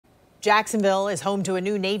Jacksonville is home to a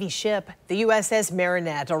new Navy ship. The USS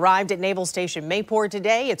Marinette arrived at Naval Station Mayport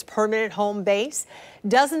today, its permanent home base.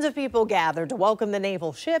 Dozens of people gathered to welcome the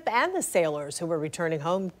naval ship and the sailors who were returning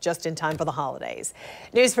home just in time for the holidays.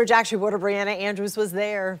 News for Jax reporter Brianna Andrews was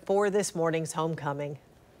there for this morning's homecoming.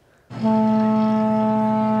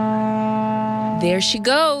 There she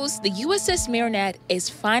goes. The USS Marinette is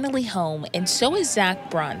finally home, and so is Zach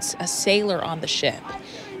Bruns, a sailor on the ship.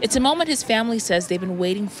 It's a moment his family says they've been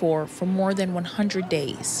waiting for more than 100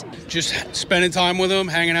 days. Just spending time with him,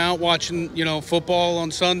 hanging out, watching, football on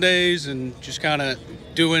Sundays, and just kind of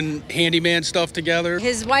doing handyman stuff together.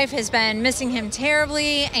 His wife has been missing him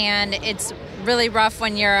terribly, and it's really rough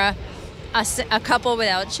when you're a couple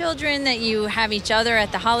without children, that you have each other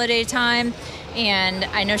at the holiday time. And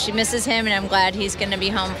I know she misses him, and I'm glad he's going to be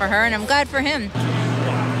home for her, and I'm glad for him.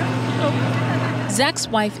 Zach's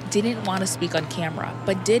wife didn't want to speak on camera,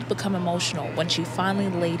 but did become emotional when she finally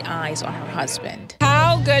laid eyes on her husband.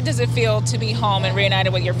 How good does it feel to be home and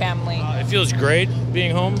reunited with your family? It feels great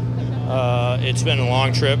being home. It's been a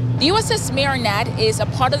long trip. The USS Marinette is a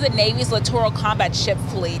part of the Navy's littoral combat ship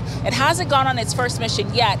fleet. It hasn't gone on its first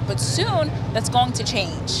mission yet, but soon that's going to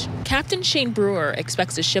change. Captain Shane Brewer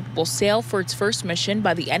expects the ship will sail for its first mission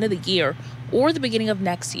by the end of the year or the beginning of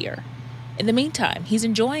next year. In the meantime, he's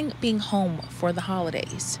enjoying being home for the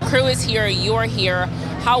holidays. Crew is here, you're here.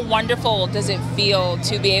 How wonderful does it feel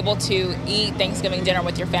to be able to eat Thanksgiving dinner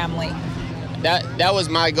with your family? That was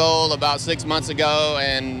my goal about 6 months ago,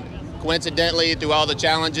 and coincidentally, through all the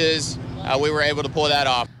challenges, we were able to pull that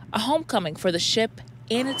off. A homecoming for the ship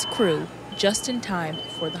and its crew just in time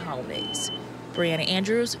for the holidays. Brianna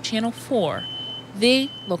Andrews, Channel 4, the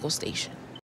local station.